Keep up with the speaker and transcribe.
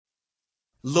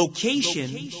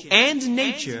Location and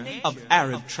nature of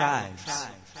Arab tribes.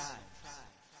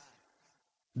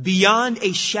 Beyond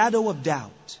a shadow of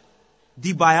doubt,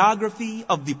 the biography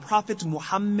of the Prophet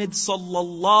Muhammad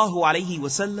sallallahu alaihi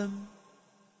wasallam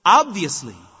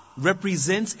obviously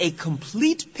represents a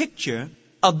complete picture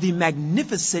of the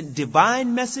magnificent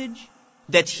divine message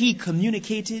that he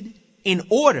communicated in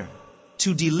order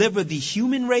to deliver the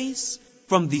human race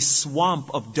from the swamp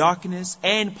of darkness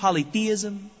and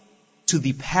polytheism to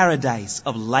the paradise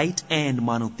of light and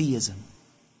monotheism.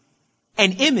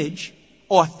 An image,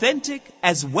 authentic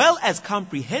as well as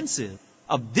comprehensive,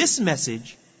 of this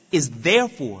message is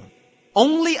therefore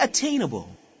only attainable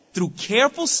through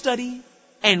careful study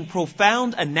and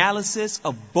profound analysis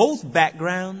of both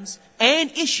backgrounds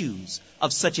and issues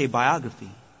of such a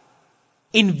biography.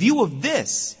 In view of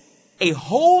this, a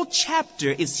whole chapter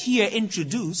is here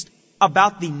introduced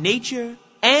about the nature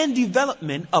and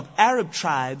development of Arab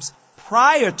tribes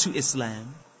prior to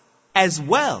Islam, as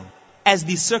well as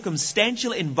the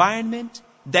circumstantial environment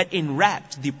that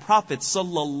enwrapped the Prophet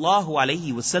sallallahu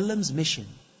alaihi wasallam's mission.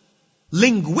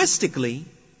 Linguistically,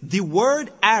 the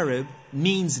word Arab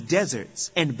means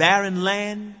deserts and barren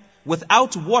land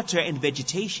without water and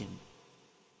vegetation.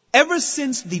 Ever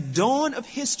since the dawn of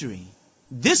history,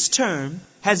 this term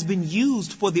has been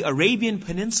used for the Arabian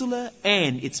Peninsula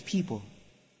and its people.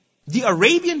 The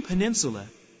Arabian Peninsula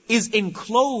is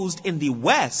enclosed in the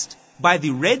west by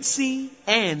the Red Sea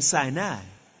and Sinai,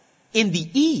 in the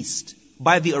east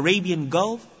by the Arabian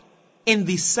Gulf, in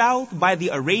the south by the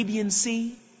Arabian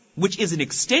Sea, which is an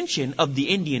extension of the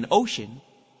Indian Ocean,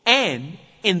 and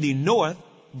in the north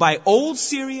by Old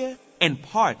Syria and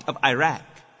part of Iraq.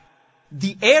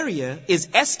 The area is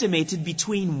estimated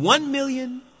between 1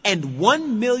 million and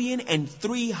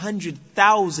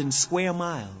 1,300,000 square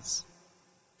miles.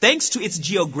 Thanks to its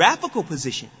geographical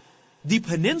position, the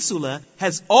peninsula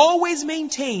has always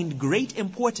maintained great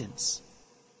importance.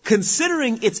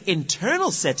 Considering its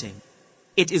internal setting,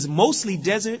 it is mostly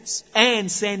deserts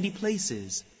and sandy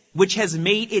places, which has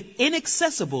made it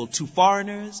inaccessible to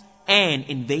foreigners and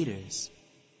invaders,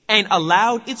 and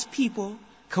allowed its people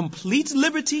complete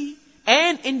liberty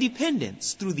and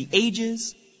independence through the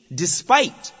ages,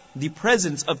 despite the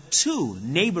presence of two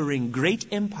neighboring great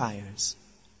empires.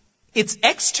 Its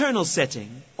external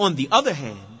setting, on the other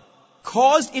hand,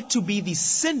 caused it to be the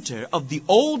center of the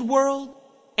old world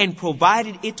and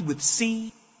provided it with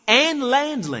sea and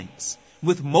land links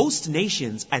with most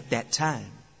nations at that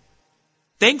time.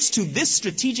 Thanks to this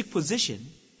strategic position,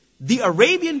 the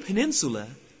Arabian Peninsula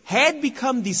had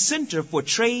become the center for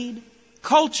trade,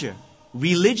 culture,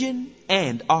 religion,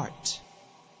 and art.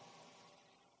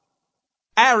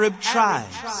 Arab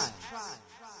tribes.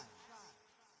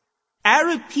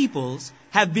 Arab peoples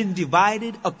have been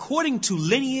divided according to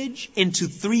lineage into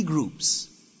three groups.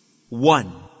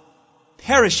 1.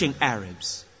 Perishing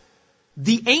Arabs.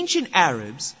 The ancient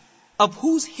Arabs, of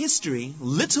whose history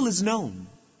little is known,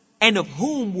 and of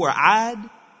whom were Ad,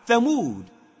 Thamud,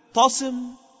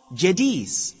 Tasim,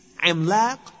 Jadis,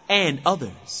 Amlaq, and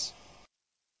others.